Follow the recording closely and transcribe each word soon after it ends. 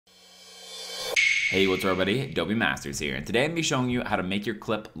Hey, what's up everybody? Adobe Masters here, and today I'm going to be showing you how to make your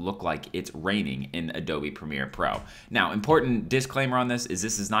clip look like it's raining in Adobe Premiere Pro. Now, important disclaimer on this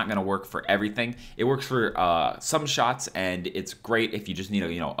is not going to work for everything. It works for some shots, and it's great if you just need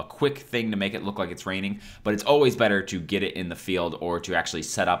a quick thing to make it look like it's raining, but it's always better to get it in the field or to actually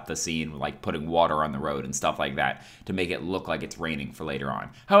set up the scene, like putting water on the road and stuff like that, to make it look like it's raining for later on.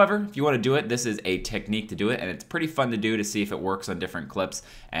 However, if you want to do it, this is a technique to do it, and it's pretty fun to do to see if it works on different clips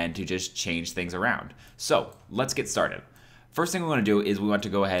and to just change things around. So let's get started. First thing we want to do is we want to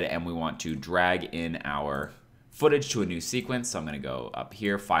go ahead and we want to drag in our footage to a new sequence. So I'm going to go up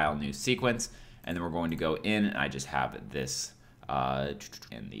here, File, New Sequence, and then we're going to go in, and I just have this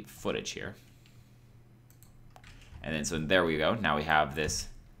in the footage here. And then so there we go. Now we have this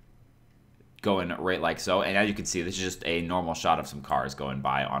going right like so. And as you can see, this is just a normal shot of some cars going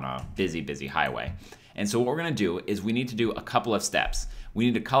by on a busy highway. And so what we're going to do is we need to do a couple of steps. We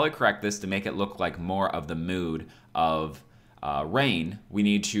need to color correct this to make it look like more of the mood of rain. We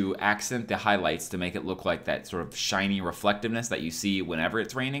need to accent the highlights to make it look like that sort of shiny reflectiveness that you see whenever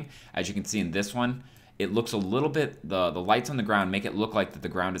it's raining. As you can see in this one, it looks a little bit, the lights on the ground make it look like that the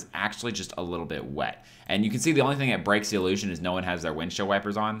ground is actually just a little bit wet. And you can see the only thing that breaks the illusion is no one has their windshield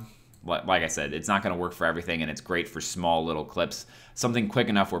wipers on. Like I said, it's not going to work for everything, and it's great for small little clips, something quick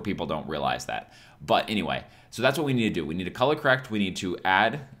enough where people don't realize that. But anyway, so that's what we need to do. We need to color correct, we need to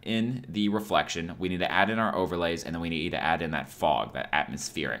add in the reflection, we need to add in our overlays, and then we need to add in that fog, that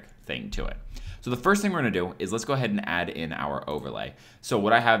atmospheric thing to it. So the first thing we're going to do is let's go ahead and add in our overlay. So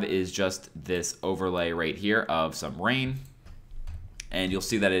what I have is just this overlay right here of some rain, and you'll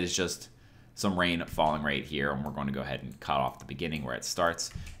see that it is just some rain falling right here, and we're going to go ahead and cut off the beginning where it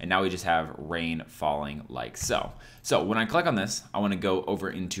starts, and now we just have rain falling like so. So when I click on this, I want to go over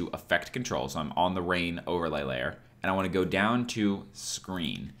into Effect Control, so I'm on the rain overlay layer, and I want to go down to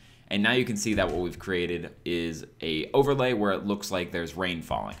Screen, and now you can see that what we've created is a overlay where it looks like there's rain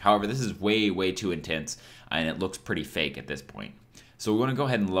falling. However, this is way too intense, and it looks pretty fake at this point. So we want to go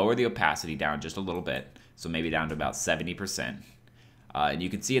ahead and lower the opacity down just a little bit, so maybe down to about 70%. And you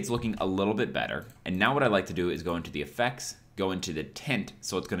can see it's looking a little bit better. And now what I like to do is go into the effects, go into the tint.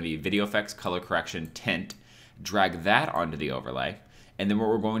 So it's going to be video effects, color correction, tint. Drag that onto the overlay. And then what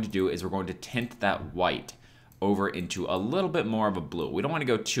we're going to do is we're going to tint that white over into a little bit more of a blue. We don't want to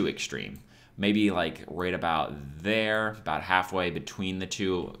go too extreme. Maybe like right about there, about halfway between the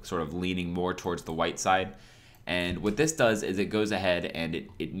two, sort of leaning more towards the white side. And what this does is it goes ahead and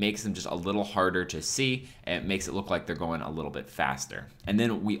it makes them just a little harder to see, and it makes it look like they're going a little bit faster. And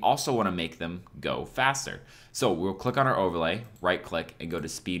then we also want to make them go faster. So we'll click on our overlay, right click, and go to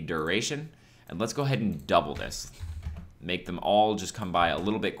speed duration. And let's go ahead and double this. Make them all just come by a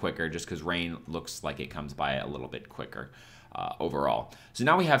little bit quicker, just because rain looks like it comes by a little bit quicker. Overall. So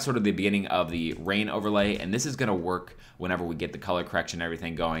now we have sort of the beginning of the rain overlay, and this is going to work whenever we get the color correction and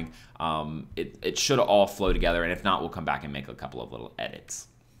everything going. It should all flow together, and if not, we'll come back and make a couple of little edits.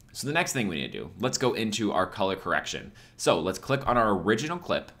 So the next thing we need to do, let's go into our color correction. So let's click on our original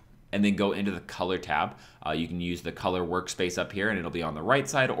clip and then go into the color tab. You can use the color workspace up here, and it'll be on the right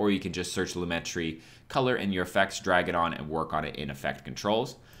side, or you can just search Lumetri color in your effects, drag it on, and work on it in effect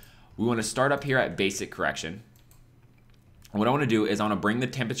controls. We want to start up here at basic correction. What I want to do is I want to bring the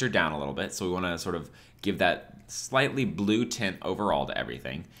temperature down a little bit, so we want to sort of give that slightly blue tint overall to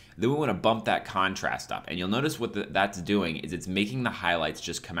everything. Then we want to bump that contrast up, and you'll notice what that's doing is it's making the highlights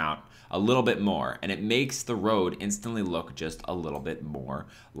just come out a little bit more, and it makes the road instantly look just a little bit more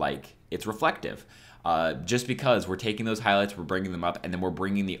like it's reflective. Just because we're taking those highlights, we're bringing them up, and then we're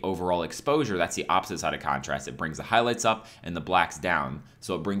bringing the overall exposure. That's the opposite side of contrast. It brings the highlights up and the blacks down.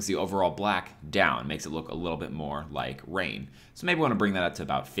 So it brings the overall black down, makes it look a little bit more like rain. So maybe we want to bring that up to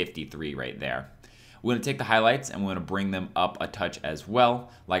about 53 right there. We want to take the highlights and we want to bring them up a touch as well.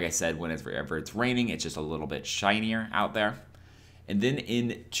 Like I said, whenever it's raining, it's just a little bit shinier out there. And then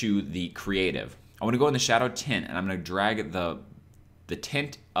into the creative. I want to go in the shadow tint, and I'm going to drag the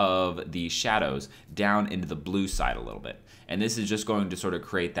tint of the shadows down into the blue side a little bit. And this is just going to sort of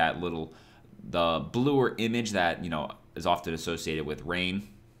create that the bluer image that, is often associated with rain.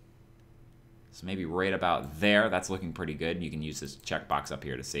 So maybe right about there, that's looking pretty good. You can use this checkbox up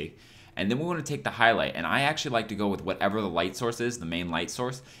here to see. And then we want to take the highlight, and I actually like to go with whatever the light source is, the main light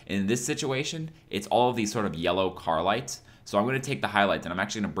source. In this situation, it's all of these sort of yellow car lights. So I'm going to take the highlights, and I'm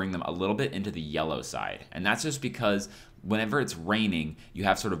actually going to bring them a little bit into the yellow side. And that's just because whenever it's raining, you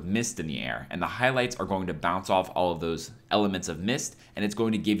have sort of mist in the air, and the highlights are going to bounce off all of those elements of mist, and it's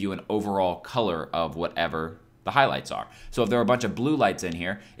going to give you an overall color of whatever the highlights are. So if there are a bunch of blue lights in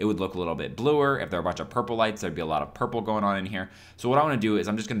here, it would look a little bit bluer. If there are a bunch of purple lights, there'd be a lot of purple going on in here. So what I want to do is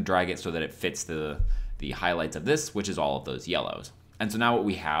I'm just going to drag it so that it fits the highlights of this, which is all of those yellows. And so now what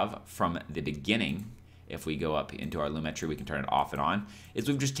we have from the beginning, if we go up into our Lumetri, we can turn it off and on, is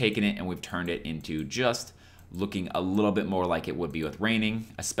we've just taken it and we've turned it into just looking a little bit more like it would be with raining,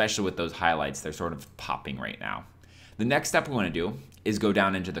 especially with those highlights. They're sort of popping right now. The next step we want to do is go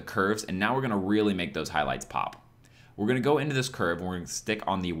down into the curves, and now we're going to really make those highlights pop. We're going to go into this curve, and we're going to stick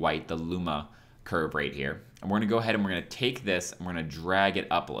on the white, the Luma curve right here. And we're going to go ahead and we're going to take this and we're going to drag it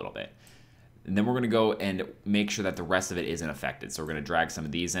up a little bit. And then we're going to go and make sure that the rest of it isn't affected. So we're going to drag some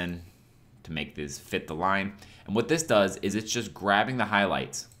of these in to make this fit the line. And what this does is it's just grabbing the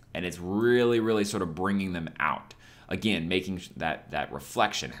highlights and it's really, really sort of bringing them out. Again, making that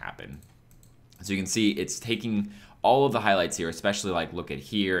reflection happen. So you can see it's taking all of the highlights here, especially like look at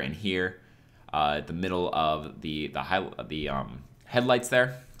here and here, at the middle of the headlights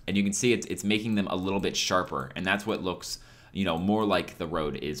there. And you can see it's making them a little bit sharper. And that's what looks, you know, more like the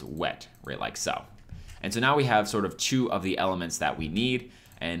road is wet, right, like so. And so now we have sort of two of the elements that we need.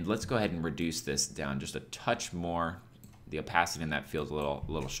 And let's go ahead and reduce this down just a touch more. The opacity in that feels a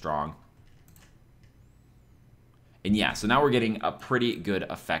little strong. And yeah, so now we're getting a pretty good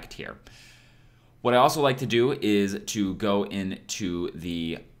effect here. What I also like to do is to go into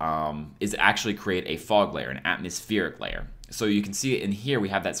the, is actually create a fog layer, an atmospheric layer. So you can see in here we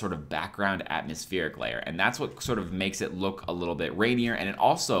have that sort of background atmospheric layer, and that's what sort of makes it look a little bit rainier, and it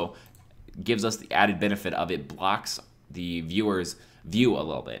also gives us the added benefit of it blocks the viewer's view a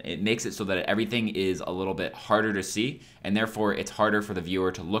little bit. It makes it so that everything is a little bit harder to see, and therefore it's harder for the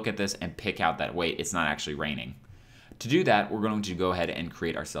viewer to look at this and pick out that, wait, it's not actually raining. To do that, we're going to go ahead and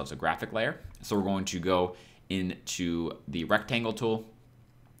create ourselves a graphic layer. So we're going to go into the rectangle tool,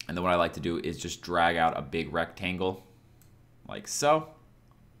 and then what I like to do is just drag out a big rectangle like so.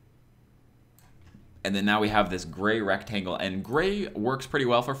 And then now we have this gray rectangle, and gray works pretty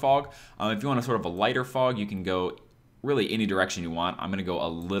well for fog. If you want a sort of a lighter fog, you can go really any direction you want. I'm gonna go a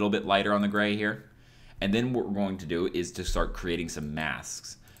little bit lighter on the gray here. And then what we're going to do is to start creating some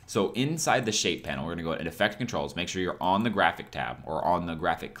masks. So inside the shape panel, we're gonna go to Effect Controls, make sure you're on the graphic tab or on the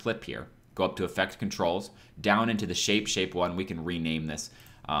graphic clip here. Go up to Effect Controls, down into the shape 1, we can rename this.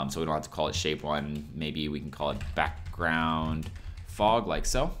 So we don't have to call it shape 1, maybe we can call it background fog like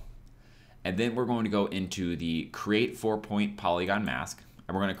so. And then we're going to go into the create 4-point polygon mask,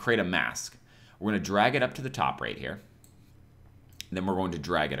 and we're going to create a mask. We're going to drag it up to the top right here. And then we're going to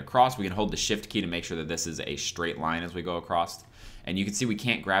drag it across. We can hold the shift key to make sure that this is a straight line as we go across. And you can see we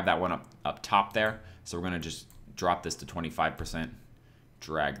can't grab that one up top there. So we're going to just drop this to 25%,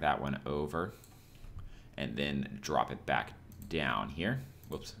 drag that one over, and then drop it back down here.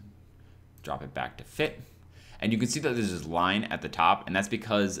 Whoops. Drop it back to fit. And you can see that there's this line at the top, and that's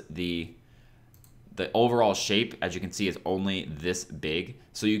because the overall shape, as you can see, is only this big.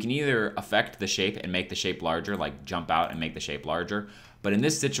 So you can either affect the shape and make the shape larger, like jump out and make the shape larger. But in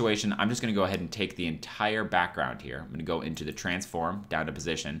this situation, I'm just gonna go ahead and take the entire background here. I'm gonna go into the transform, down to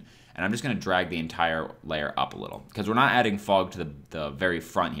position, and I'm just gonna drag the entire layer up a little, because we're not adding fog to the very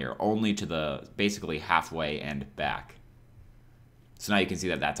front here, only to the basically halfway and back. So now you can see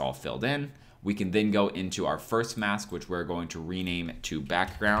that that's all filled in. We can then go into our first mask, which we're going to rename to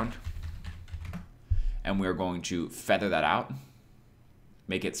background. And we're going to feather that out,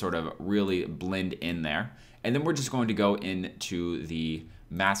 make it sort of really blend in there. And then we're just going to go into the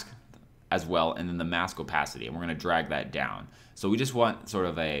mask as well, and then the mask opacity, and we're going to drag that down. So we just want sort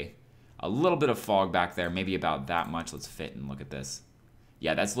of a little bit of fog back there, maybe about that much. Let's fit and look at this.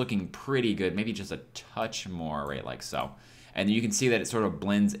 Yeah, that's looking pretty good. Maybe just a touch more, right, like so. And you can see that it sort of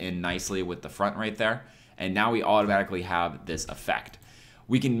blends in nicely with the front right there. And now we automatically have this effect.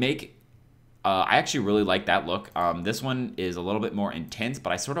 We can make, I actually really like that look. This one is a little bit more intense,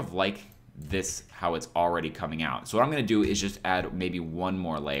 but I sort of like this, how it's already coming out. So what I'm gonna do is just add maybe one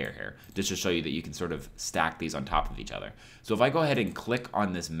more layer here, just to show you that you can sort of stack these on top of each other. So if I go ahead and click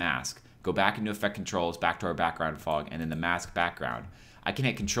on this mask, go back into Effect Controls, back to our background fog, and then the mask background, I can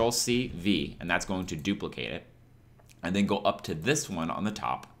hit Control-C-V, and that's going to duplicate it. And then go up to this one on the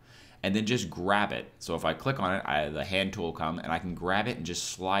top, and then just grab it. So if I click on it, the hand tool will come, and I can grab it and just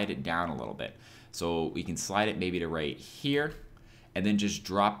slide it down a little bit. So we can slide it maybe to right here, and then just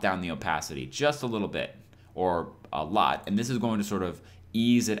drop down the opacity just a little bit, or a lot. And this is going to sort of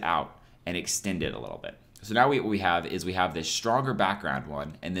ease it out and extend it a little bit. So now what we have is we have this stronger background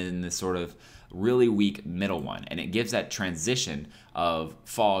one, and then this sort of really weak middle one. And it gives that transition of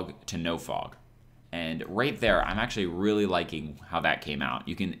fog to no fog. And right there, I'm actually really liking how that came out.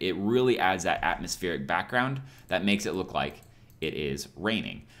 It really adds that atmospheric background that makes it look like it is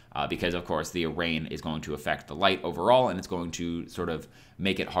raining. Because of course the rain is going to affect the light overall, and it's going to sort of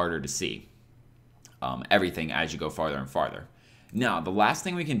make it harder to see everything as you go farther and farther. Now, the last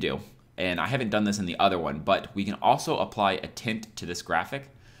thing we can do, and I haven't done this in the other one, but we can also apply a tint to this graphic.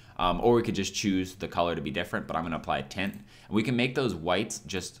 Or we could just choose the color to be different, but I'm going to apply a tint. And we can make those whites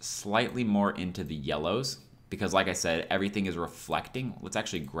just slightly more into the yellows, because like I said, everything is reflecting. Let's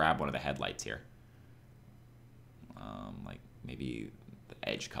actually grab one of the headlights here. Like maybe the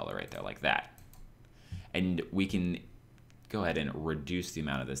edge color right there, like that. And we can go ahead and reduce the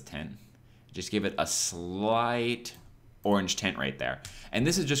amount of this tint. Just give it a slight orange tint right there. And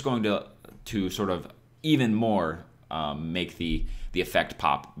this is just going to sort of even more make the effect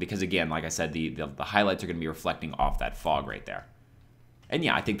pop, because again, like I said, the highlights are going to be reflecting off that fog right there. And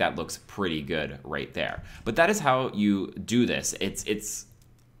yeah, I think that looks pretty good right there. But that is how you do this. It's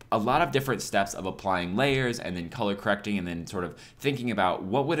a lot of different steps of applying layers and then color correcting and then sort of thinking about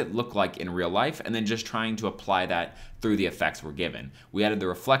what would it look like in real life, and then just trying to apply that through the effects we're given. We added the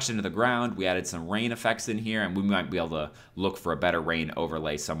reflection to the ground, we added some rain effects in here, and we might be able to look for a better rain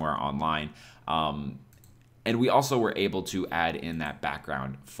overlay somewhere online. And we also were able to add in that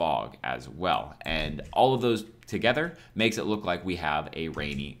background fog as well. And all of those together makes it look like we have a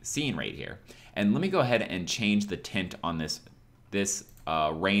rainy scene right here. And let me go ahead and change the tint on this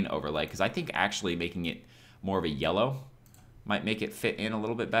rain overlay, because I think actually making it more of a yellow might make it fit in a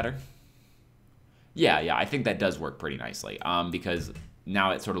little bit better. Yeah, I think that does work pretty nicely, because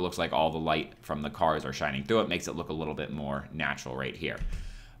now it sort of looks like all the light from the cars are shining through it. Makes it look a little bit more natural right here.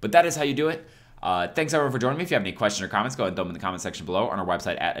 But that is how you do it. Thanks everyone for joining me. If you have any questions or comments, go ahead and throw them in the comment section below on our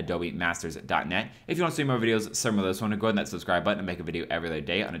website at adobemasters.net. If you want to see more videos similar to this one, go ahead and hit that subscribe button and make a video every other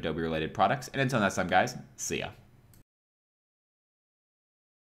day on Adobe related products. And until next time, guys, see ya.